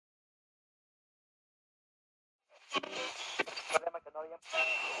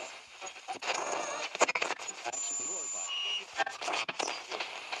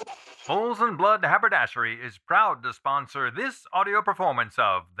Bulls and Blood Haberdashery is proud to sponsor this audio performance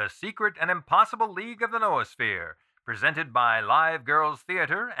of The Secret and Impossible League of the Noosphere, presented by Live Girls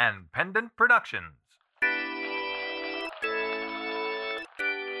Theater and Pendant Productions.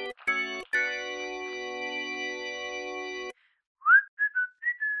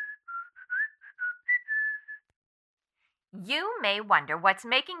 You may wonder what's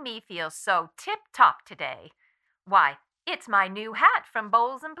making me feel so tip-top today. Why, it's my new hat from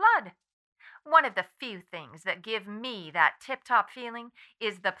Bowls and Blood. One of the few things that give me that tip-top feeling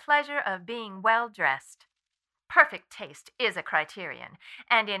is the pleasure of being well-dressed. Perfect taste is a criterion,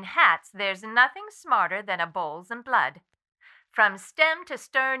 and in hats there's nothing smarter than a Bowls and Blood. From stem to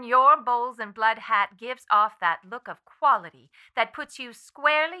stern, your Bowls and Blood hat gives off that look of quality that puts you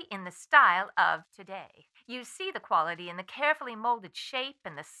squarely in the style of today. You see the quality in the carefully molded shape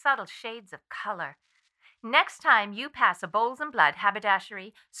and the subtle shades of color. Next time you pass a Bowls and Blood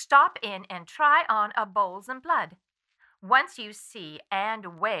haberdashery, stop in and try on a Bowls and Blood. Once you see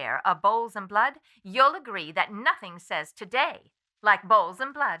and wear a Bowls and Blood, you'll agree that nothing says today like Bowls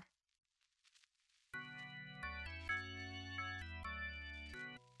and Blood.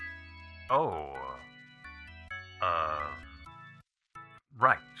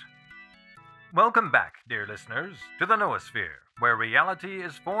 Right. Welcome back, dear listeners, to the Noosphere, where reality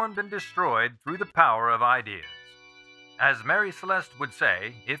is formed and destroyed through the power of ideas. As Mary Celeste would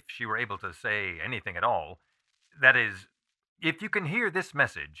say, if she were able to say anything at all, that is, if you can hear this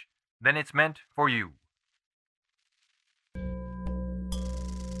message, then it's meant for you.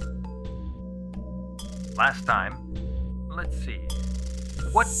 Last time, let's see.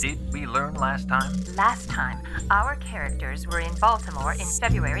 What did we learn last time? Last time, our characters were in Baltimore in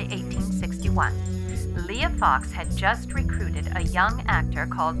February 1861. Leah Fox had just recruited a young actor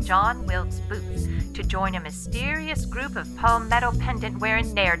called John Wilkes Booth to join a mysterious group of palmetto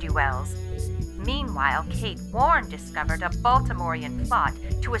pendant-wearing ne'er-do-wells. Meanwhile, Kate Warren discovered a Baltimorean plot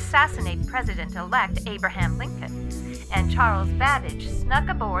to assassinate President-elect Abraham Lincoln, and Charles Babbage snuck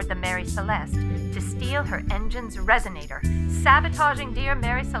aboard the Mary Celeste to steal her engine's resonator, sabotaging dear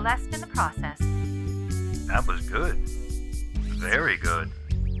Mary Celeste in the process. That was good. Very good.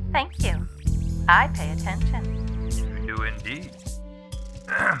 Thank you. I pay attention. You do indeed.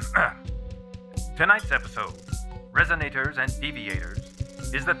 Tonight's episode, Resonators and Deviators,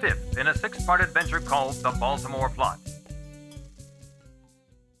 is the fifth in a six-part adventure called The Baltimore Plot.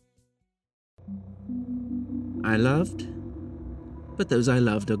 I loved, but those I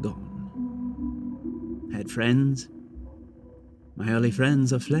loved are gone. Had friends. My early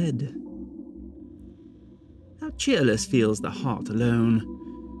friends are fled. How cheerless feels the heart alone,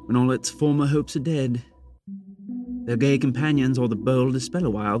 when all its former hopes are dead. Though gay companions or the bowl dispel a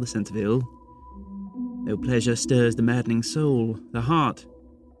while the sense of ill, though pleasure stirs the maddening soul, the heart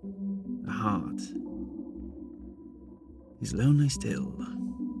is lonely still.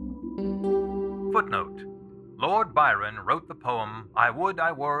 Footnote. Lord Byron wrote the poem I Would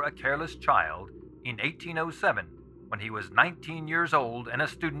I Were a Careless Child in 1807, when he was 19 years old and a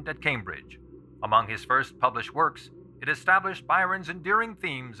student at Cambridge. Among his first published works, it established Byron's endearing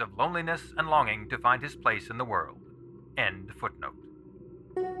themes of loneliness and longing to find his place in the world. End footnote.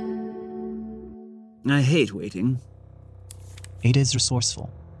 I hate waiting. Ada is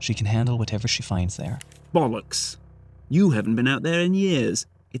resourceful. She can handle whatever she finds there. Bollocks. You haven't been out there in years.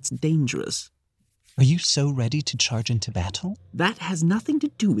 It's dangerous. Are you so ready to charge into battle? That has nothing to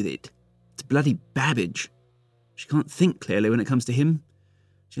do with it. It's bloody Babbage. She can't think clearly when it comes to him.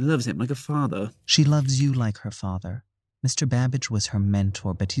 She loves him like a father. She loves you like her father. Mr. Babbage was her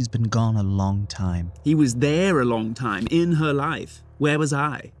mentor, but he's been gone a long time. He was there a long time, in her life. Where was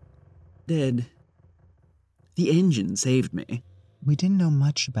I? Dead. The engine saved me. We didn't know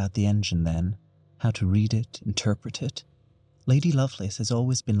much about the engine then, how to read it, interpret it. Lady Lovelace has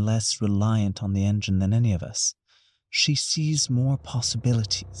always been less reliant on the engine than any of us. She sees more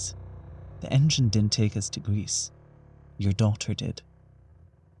possibilities. The engine didn't take us to Greece. Your daughter did.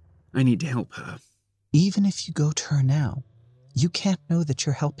 I need to help her. Even if you go to her now, you can't know that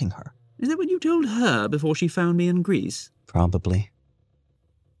you're helping her. Is that what you told her before she found me in Greece? Probably.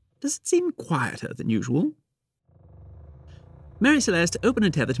 Does it seem quieter than usual? Mary Celeste, open a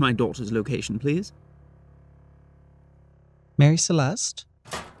tether to my daughter's location, please. Mary Celeste?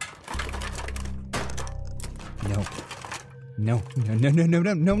 No. No.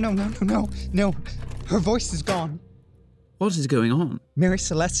 Her voice is gone. What is going on? Mary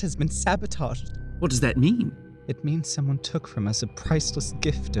Celeste has been sabotaged. What does that mean? It means someone took from us a priceless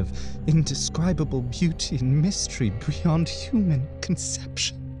gift of indescribable beauty and mystery beyond human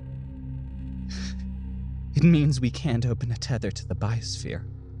conception. It means we can't open a tether to the biosphere.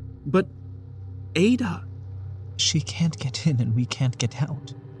 But Ada... She can't get in and we can't get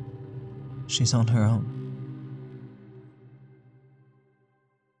out. She's on her own.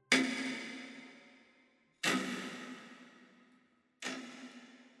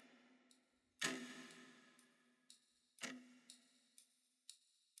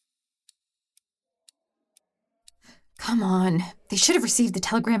 Come on. They should have received the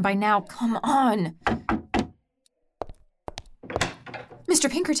telegram by now. Come on. Mr.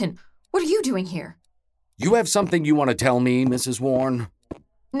 Pinkerton, what are you doing here? You have something you want to tell me, Mrs. Warren?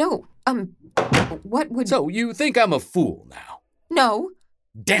 No, what would... So, you think I'm a fool now? No.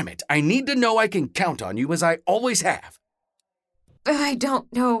 Damn it, I need to know I can count on you as I always have. I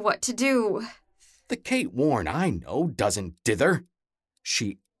don't know what to do. The Kate Warren I know doesn't dither.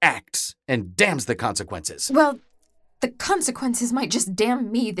 She acts and damns the consequences. Well, the consequences might just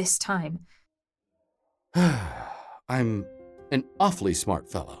damn me this time. I'm an awfully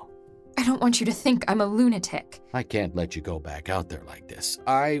smart fellow. I don't want you to think I'm a lunatic. I can't let you go back out there like this.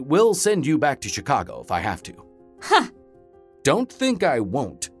 I will send you back to Chicago if I have to. Huh. Don't think I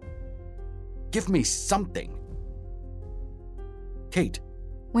won't. Give me something. Kate.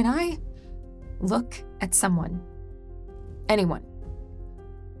 When I look at someone, anyone,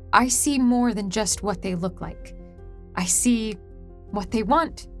 I see more than just what they look like. I see what they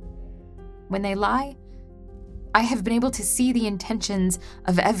want. When they lie, I have been able to see the intentions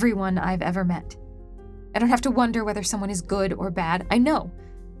of everyone I've ever met. I don't have to wonder whether someone is good or bad. I know.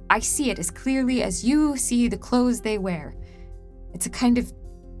 I see it as clearly as you see the clothes they wear. It's a kind of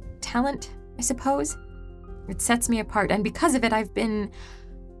talent, I suppose. It sets me apart, and because of it, I've been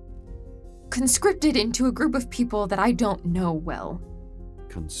conscripted into a group of people that I don't know well.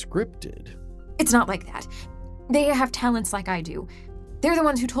 Conscripted? It's not like that. They have talents like I do. They're the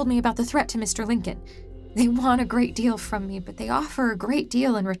ones who told me about the threat to Mr. Lincoln. They want a great deal from me, but they offer a great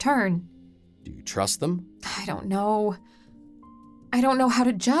deal in return. Do you trust them? I don't know. I don't know how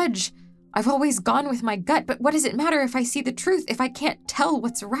to judge. I've always gone with my gut, but what does it matter if I see the truth, if I can't tell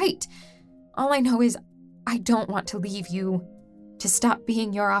what's right? All I know is I don't want to leave you, to stop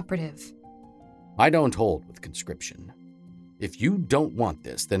being your operative. I don't hold with conscription. If you don't want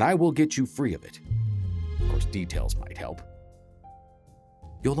this, then I will get you free of it. Of course, details might help.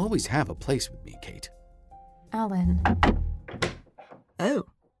 You'll always have a place with me, Kate. Alan. Oh.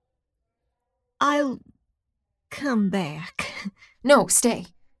 I'll come back. No, stay.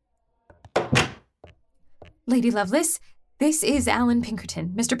 Lady Lovelace, this is Alan Pinkerton.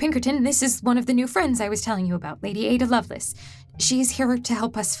 Mr. Pinkerton, this is one of the new friends I was telling you about, Lady Ada Lovelace. She is here to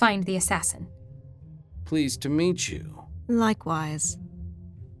help us find the assassin. Pleased to meet you. Likewise.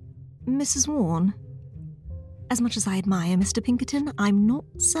 Mrs. Warren, as much as I admire Mr. Pinkerton, I'm not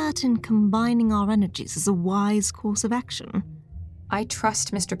certain combining our energies is a wise course of action. I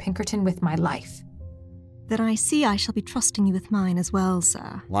trust Mr. Pinkerton with my life. Then I see I shall be trusting you with mine as well,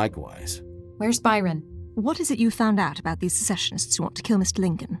 sir. Likewise. Where's Byron? What is it you found out about these secessionists who want to kill Mr.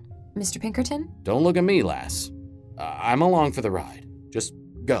 Lincoln? Mr. Pinkerton? Don't look at me, lass. I'm along for the ride. Just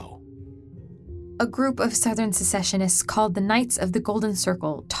go. A group of Southern secessionists called the Knights of the Golden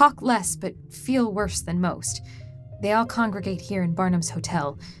Circle talk less but feel worse than most. They all congregate here in Barnum's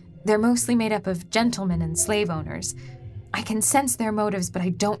Hotel. They're mostly made up of gentlemen and slave owners. I can sense their motives, but I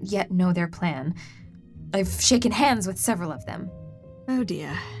don't yet know their plan. I've shaken hands with several of them. Oh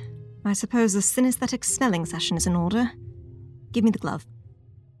dear. I suppose the synesthetic smelling session is in order. Give me the glove.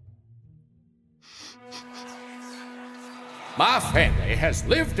 My family has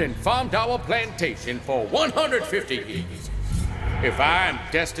lived and farmed our plantation for 150 years. If I am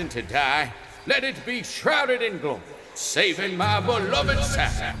destined to die, let it be shrouded in glory, saving my beloved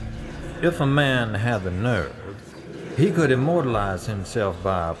Saturn. If a man had the nerve, he could immortalize himself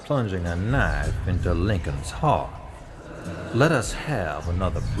by plunging a knife into Lincoln's heart. Let us have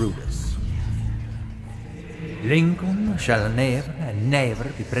another Brutus. Lincoln shall never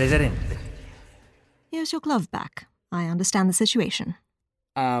be president. Here's your glove back. I understand the situation.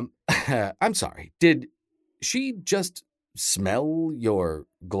 I'm sorry. Did she just smell your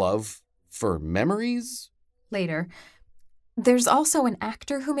glove for memories? Later. There's also an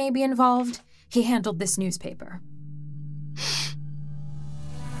actor who may be involved. He handled this newspaper.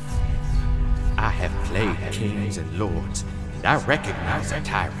 I have played kings and lords, and I recognize a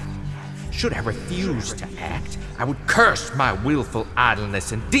tyrant. Should I refuse to act, I would curse my willful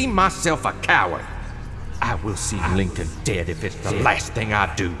idleness and deem myself a coward. I will see Lincoln dead if it's the last thing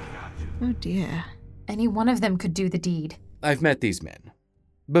I do. Oh dear. Any one of them could do the deed. I've met these men,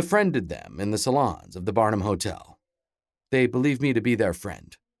 befriended them in the salons of the Barnum Hotel. They believe me to be their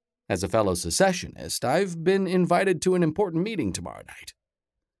friend. As a fellow secessionist, I've been invited to an important meeting tomorrow night.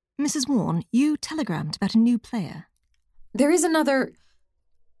 Mrs. Warren, you telegrammed about a new player. There is another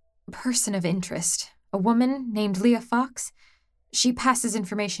person of interest, a woman named Leah Fox. She passes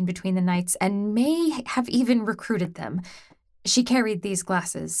information between the knights and may have even recruited them. She carried these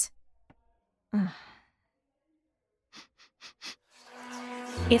glasses.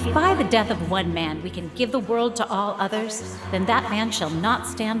 If by the death of one man we can give the world to all others, then that man shall not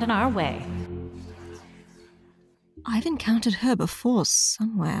stand in our way. I've encountered her before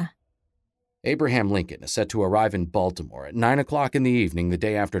somewhere. Abraham Lincoln is set to arrive in Baltimore at 9 o'clock in the evening the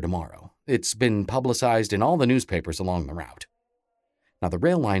day after tomorrow. It's been publicized in all the newspapers along the route. Now, the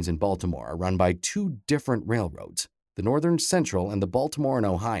rail lines in Baltimore are run by two different railroads, the Northern Central and the Baltimore and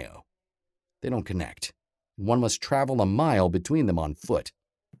Ohio. They don't connect. One must travel a mile between them on foot.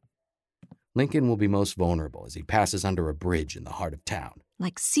 Lincoln will be most vulnerable as he passes under a bridge in the heart of town.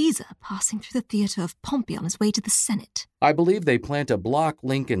 Like Caesar passing through the theater of Pompey on his way to the Senate. I believe they plan to block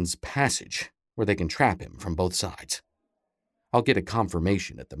Lincoln's passage, where they can trap him from both sides. I'll get a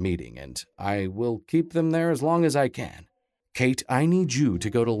confirmation at the meeting, and I will keep them there as long as I can. Kate, I need you to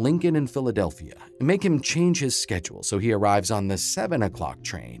go to Lincoln in Philadelphia and make him change his schedule so he arrives on the 7 o'clock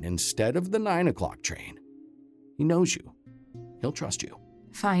train instead of the 9 o'clock train. He knows you. He'll trust you.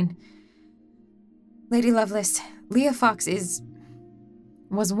 Fine. Lady Lovelace, Leah Fox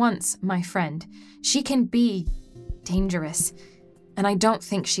was once my friend. She can be dangerous, and I don't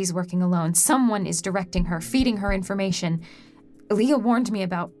think she's working alone. Someone is directing her, feeding her information. Leah warned me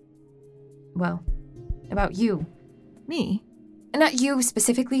about you. Me? Not you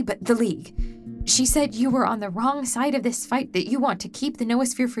specifically, but the League. She said you were on the wrong side of this fight, that you want to keep the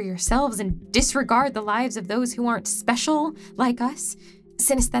noosphere for yourselves and disregard the lives of those who aren't special like us.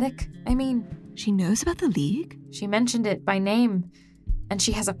 Synesthetic, I mean. She knows about the League? She mentioned it by name, and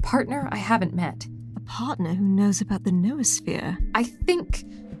she has a partner I haven't met. A partner who knows about the noosphere? I think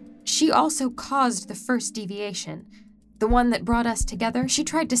she also caused the first deviation. The one that brought us together. She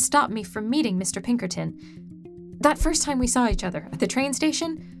tried to stop me from meeting Mr. Pinkerton. That first time we saw each other at the train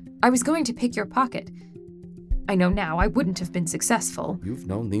station, I was going to pick your pocket. I know now I wouldn't have been successful. You've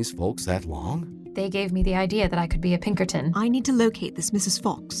known these folks that long? They gave me the idea that I could be a Pinkerton. I need to locate this Mrs.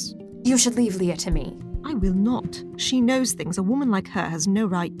 Fox. You should leave Leah to me. I will not. She knows things a woman like her has no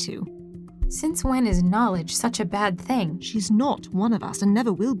right to. Since when is knowledge such a bad thing? She's not one of us and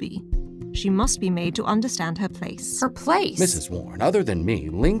never will be. She must be made to understand her place. Her place? Mrs. Warren, other than me,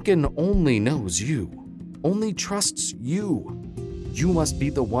 Lincoln only knows you. Only trusts you. You must be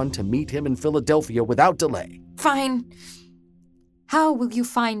the one to meet him in Philadelphia without delay. Fine. How will you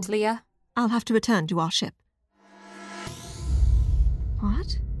find Leah? I'll have to return to our ship.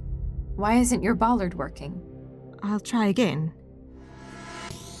 What? Why isn't your bollard working? I'll try again.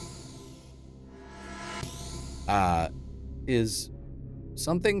 Is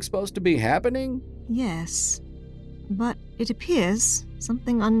something supposed to be happening? Yes. But it appears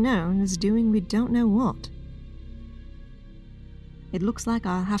something unknown is doing we don't know what. It looks like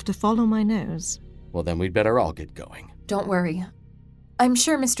I'll have to follow my nose. Well, then we'd better all get going. Don't worry. I'm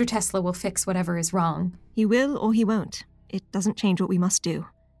sure Mr. Tesla will fix whatever is wrong. He will or he won't. It doesn't change what we must do.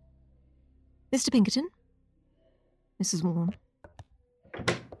 Mr. Pinkerton? Mrs. Warren?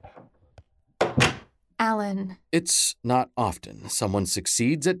 Alan. It's not often someone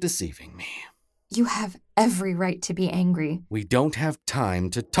succeeds at deceiving me. You have every right to be angry. We don't have time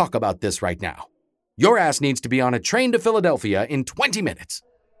to talk about this right now. Your ass needs to be on a train to Philadelphia in 20 minutes.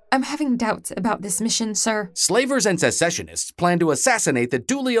 I'm having doubts about this mission, sir. Slavers and secessionists plan to assassinate the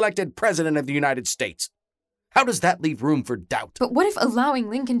duly elected President of the United States. How does that leave room for doubt? But what if allowing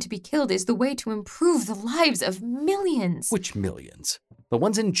Lincoln to be killed is the way to improve the lives of millions? Which millions? The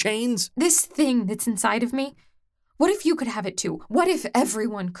ones in chains? This thing that's inside of me? What if you could have it too? What if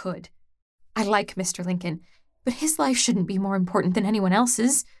everyone could? I like Mr. Lincoln, but his life shouldn't be more important than anyone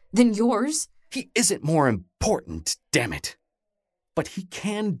else's, than yours. He isn't more important, damn it. But he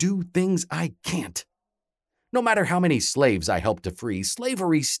can do things I can't. No matter how many slaves I help to free,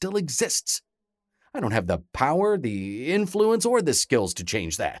 slavery still exists. I don't have the power, the influence, or the skills to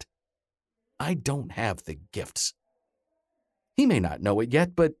change that. I don't have the gifts. He may not know it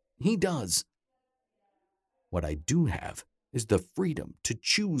yet, but he does. What I do have is the freedom to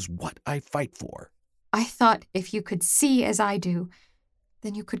choose what I fight for. I thought if you could see as I do,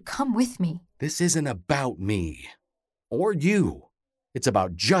 then you could come with me. This isn't about me or you. It's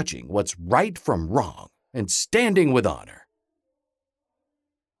about judging what's right from wrong and standing with honor.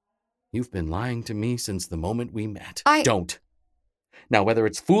 You've been lying to me since the moment we met. I- Don't. Now, whether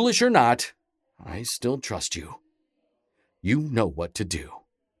it's foolish or not, I still trust you. You know what to do.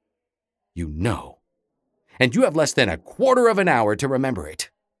 You know. And you have less than a quarter of an hour to remember it.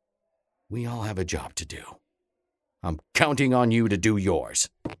 We all have a job to do. I'm counting on you to do yours.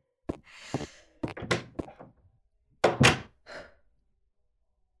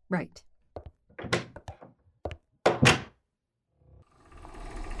 Right.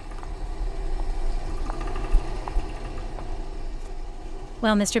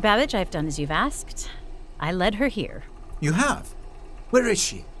 Well, Mr. Babbage, I've done as you've asked. I led her here. You have? Where is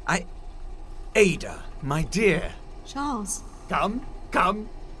she? Ada, my dear. Charles. Come.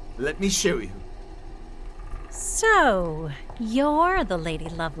 Let me show you. So, you're the Lady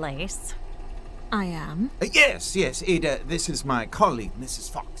Lovelace. I am. Yes, Ada, this is my colleague, Mrs.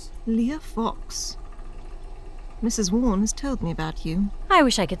 Fox. Leah Fox. Mrs. Warren has told me about you. I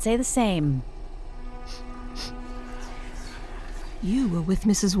wish I could say the same. You were with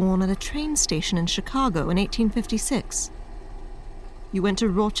Mrs. Warren at a train station in Chicago in 1856. You went to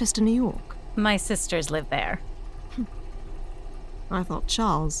Rochester, New York. My sisters live there. I thought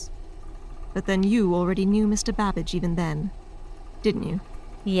Charles. But then you already knew Mr. Babbage even then, didn't you?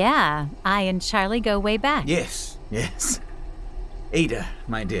 Yeah, I and Charlie go way back. Yes. Ada,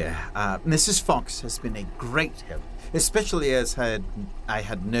 my dear, Mrs. Fox has been a great help, especially as I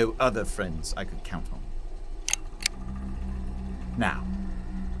had no other friends I could count on. Now,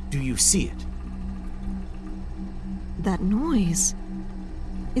 do you see it? That noise.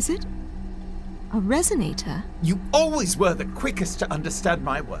 Is it a resonator? You always were the quickest to understand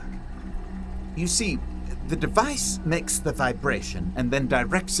my work. You see, the device makes the vibration and then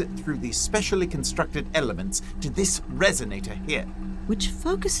directs it through these specially constructed elements to this resonator here. Which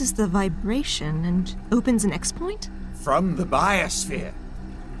focuses the vibration and opens an X-point? From the biosphere.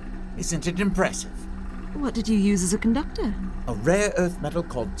 Isn't it impressive? What did you use as a conductor? A rare earth metal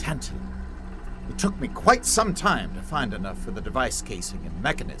called tantalum. It took me quite some time to find enough for the device casing and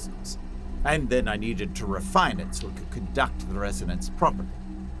mechanisms. And then I needed to refine it so it could conduct the resonance properly.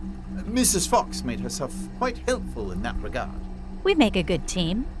 Mrs. Fox made herself quite helpful in that regard. We make a good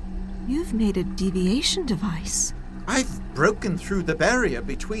team. You've made a deviation device. I've broken through the barrier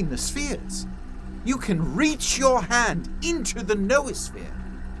between the spheres. You can reach your hand into the noosphere.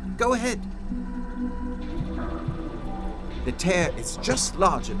 Go ahead. The tear is just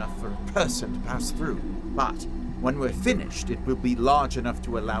large enough for a person to pass through, but when we're finished, it will be large enough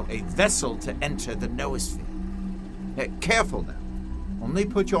to allow a vessel to enter the noosphere. Careful now. Only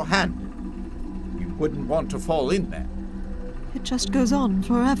put your hand in. You wouldn't want to fall in there. It just goes on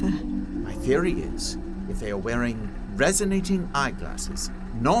forever. My theory is, if they are wearing resonating eyeglasses,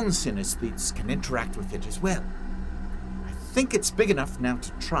 non-synesthetes can interact with it as well. I think it's big enough now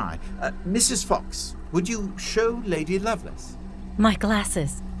to try. Mrs. Fox, would you show Lady Lovelace? My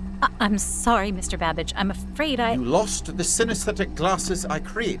glasses. I'm sorry, Mr. Babbage. I'm afraid You lost the synesthetic glasses I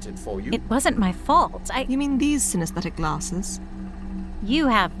created for you. It wasn't my fault. You mean these synesthetic glasses? You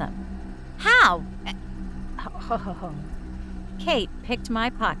have them. How? Oh. Kate picked my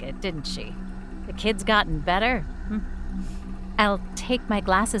pocket, didn't she? The kid's gotten better. I'll take my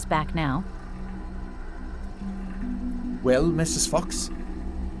glasses back now. Well, Mrs. Fox,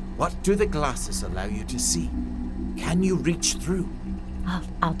 what do the glasses allow you to see? Can you reach through?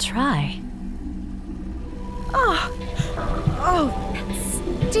 I'll try. Oh,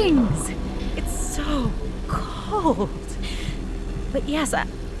 that stings. It's so cold. But yes,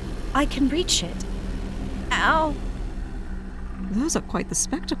 I can reach it. Ow. Those are quite the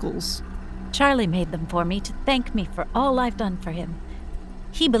spectacles. Charlie made them for me to thank me for all I've done for him.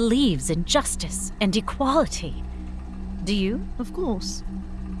 He believes in justice and equality. Do you? Of course.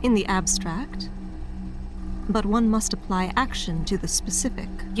 In the abstract. But one must apply action to the specific.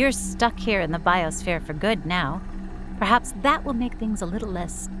 You're stuck here in the biosphere for good now. Perhaps that will make things a little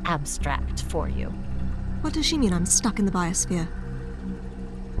less abstract for you. What does she mean I'm stuck in the biosphere?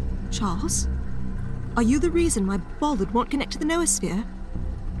 Charles? Are you the reason my bollard won't connect to the noosphere?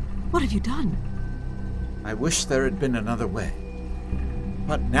 What have you done? I wish there had been another way.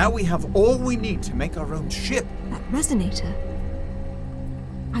 But now we have all we need to make our own ship. That resonator.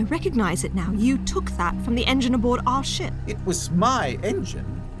 I recognize it now. You took that from the engine aboard our ship. It was my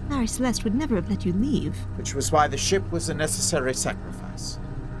engine. Mary Celeste would never have let you leave. Which was why the ship was a necessary sacrifice.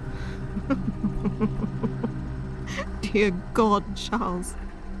 Dear God, Charles.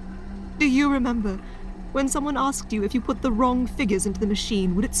 Do you remember when someone asked you if you put the wrong figures into the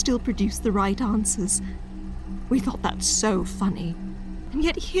machine, would it still produce the right answers? We thought that so funny. And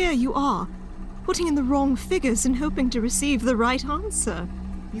yet here you are, putting in the wrong figures and hoping to receive the right answer.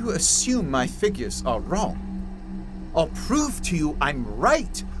 You assume my figures are wrong. I'll prove to you I'm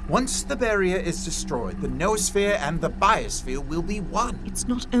right. Once the barrier is destroyed, the noosphere and the biosphere will be one. It's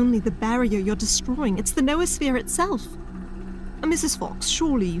not only the barrier you're destroying, it's the noosphere itself. Mrs. Fox,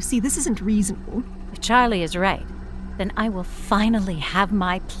 surely you see this isn't reasonable. If Charlie is right, then I will finally have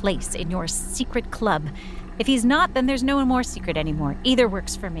my place in your secret club. If he's not, then there's no more secret anymore. Either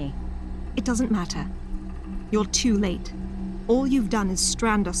works for me. It doesn't matter. You're too late. All you've done is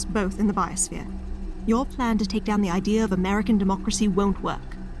strand us both in the biosphere. Your plan to take down the idea of American democracy won't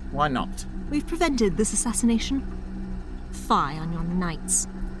work. Why not? We've prevented this assassination. Fie on your knights.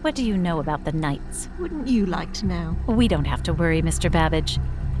 What do you know about the Knights? Wouldn't you like to know? We don't have to worry, Mr. Babbage.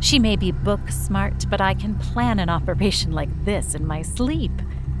 She may be book smart, but I can plan an operation like this in my sleep.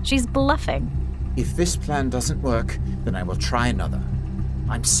 She's bluffing. If this plan doesn't work, then I will try another.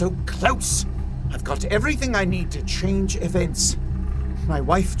 I'm so close. I've got everything I need to change events. My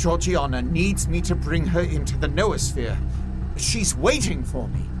wife, Georgiana, needs me to bring her into the noosphere. She's waiting for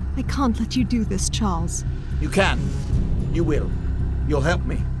me. I can't let you do this, Charles. You can. You will. You'll help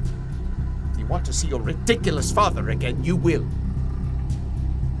me. If you want to see your ridiculous father again, you will.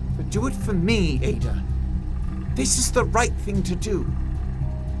 But do it for me, Ada. This is the right thing to do.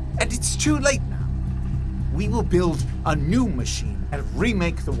 And it's too late now. We will build a new machine and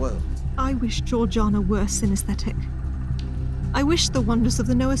remake the world. I wish Georgiana were synesthetic. I wish the wonders of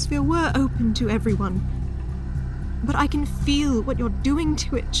the noosphere were open to everyone. But I can feel what you're doing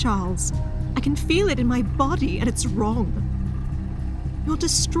to it, Charles. I can feel it in my body, and it's wrong. You're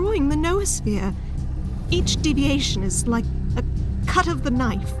destroying the noosphere. Each deviation is like a cut of the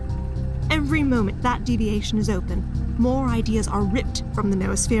knife. Every moment that deviation is open, more ideas are ripped from the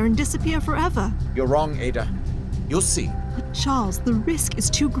noosphere and disappear forever. You're wrong, Ada. You'll see. But Charles, the risk is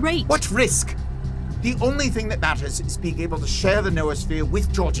too great. What risk? The only thing that matters is being able to share the noosphere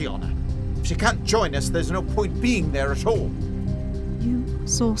with Georgiana. If she can't join us, there's no point being there at all. You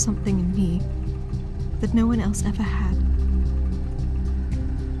saw something in me that no one else ever had.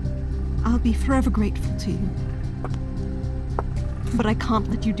 I'll be forever grateful to you. But I can't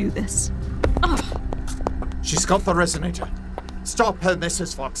let you do this. Ugh. She's got the resonator. Stop her,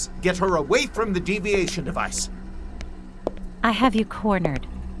 Mrs. Fox. Get her away from the deviation device. I have you cornered.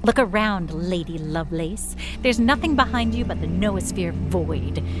 Look around, Lady Lovelace. There's nothing behind you but the noosphere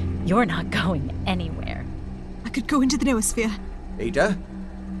void. You're not going anywhere. I could go into the noosphere. Ada,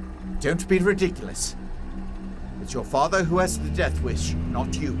 don't be ridiculous. It's your father who has the death wish,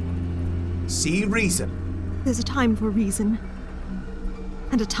 not you. See reason. There's a time for reason.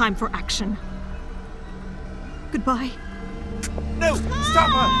 And a time for action. Goodbye. No! Stop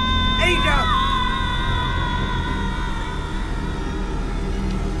her! Ada!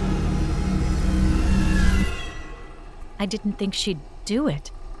 I didn't think she'd do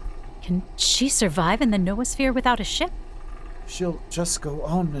it. Can she survive in the noosphere without a ship? She'll just go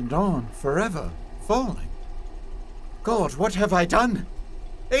on and on, forever, falling. God, what have I done?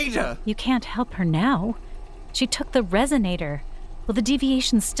 Ada! You can't help her now. She took the resonator. Will the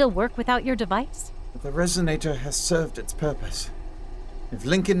deviations still work without your device? But the resonator has served its purpose. If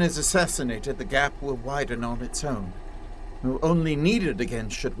Lincoln is assassinated, the gap will widen on its own. We'll only need it again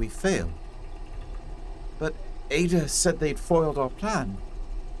should we fail. But Ada said they'd foiled our plan.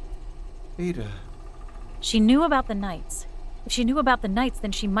 Ada... She knew about the Knights. If she knew about the Knights,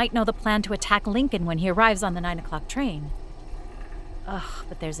 then she might know the plan to attack Lincoln when he arrives on the 9 o'clock train. Ugh,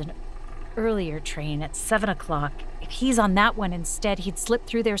 but there's an earlier train at 7 o'clock. If he's on that one instead, he'd slip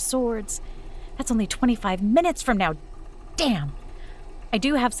through their swords. That's only 25 minutes from now. Damn! I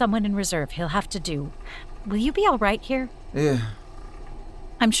do have someone in reserve he'll have to do. Will you be all right here? Yeah.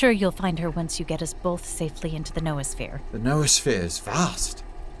 I'm sure you'll find her once you get us both safely into the noosphere. The noosphere is vast.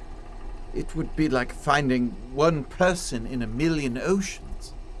 It would be like finding one person in a million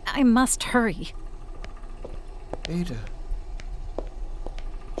oceans. I must hurry. Ada.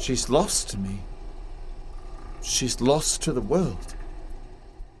 She's lost to me. She's lost to the world.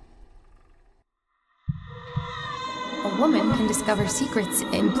 A woman can discover secrets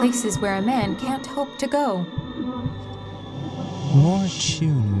in places where a man can't hope to go. The more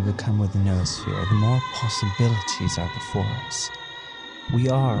attuned we become with the noosphere, the more possibilities are before us. We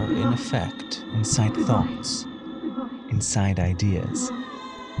are, in effect, inside thoughts, inside ideas.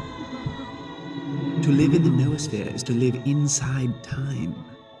 To live in the noosphere is to live inside time.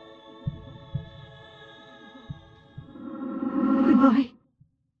 Goodbye.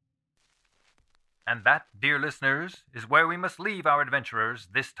 And that, dear listeners, is where we must leave our adventurers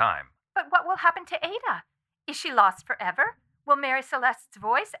this time. But what will happen to Ada? Is she lost forever? Will Mary Celeste's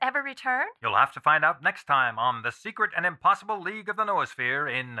voice ever return? You'll have to find out next time on The Secret and Impossible League of the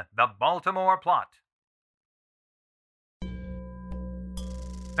Noosphere in The Baltimore Plot.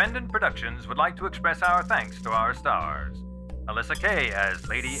 Pendant Productions would like to express our thanks to our stars. Alyssa Kay as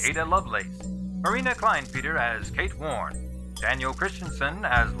Lady Ada Lovelace, Marina Kleinpeter as Kate Warren, Daniel Christensen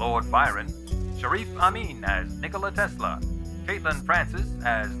as Lord Byron, Sharif Amin as Nikola Tesla, Caitlin Francis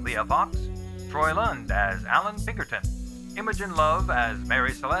as Leah Fox, Troy Lund as Alan Pinkerton, Imogen Love as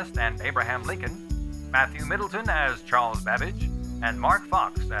Mary Celeste and Abraham Lincoln, Matthew Middleton as Charles Babbage, and Mark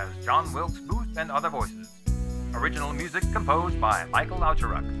Fox as John Wilkes Booth and other voices. Original music composed by Michael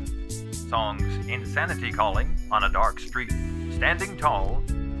Aucheruk. Songs Insanity Calling, On a Dark Street, Standing Tall,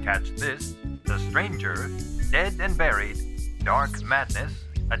 Catch This, The Stranger, Dead and Buried, Dark Madness,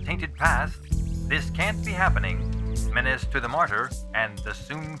 A Tainted Past, This Can't Be Happening, Menace to the Martyr, and The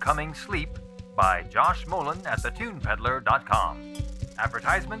Soon Coming Sleep by Josh Mullen at thetunepeddler.com.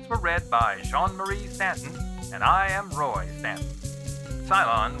 Advertisements were read by Sean Marie Stanton, and I am Roy Stanton.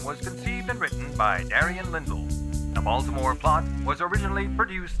 Cylon was conceived and written by Darian Lindell. The Baltimore Plot was originally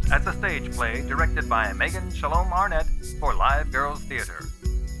produced as a stage play directed by Megan Shalom Arnett for Live Girls Theater.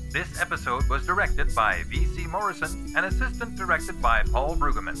 This episode was directed by V.C. Morrison and assistant directed by Paul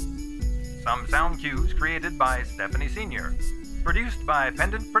Brueggemann. Some sound cues created by Stephanie Sr. Produced by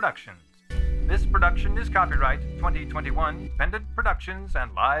Pendant Productions. This production is copyright 2021 Pendant Productions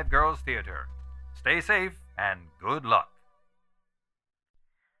and Live Girls Theater. Stay safe and good luck.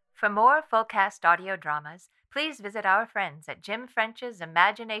 For more full-cast audio dramas, please visit our friends at Jim French's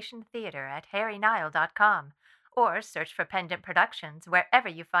Imagination Theater at harrynile.com or search for Pendant Productions wherever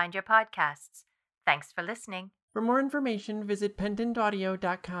you find your podcasts. Thanks for listening. For more information, visit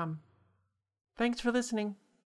pendantaudio.com. Thanks for listening.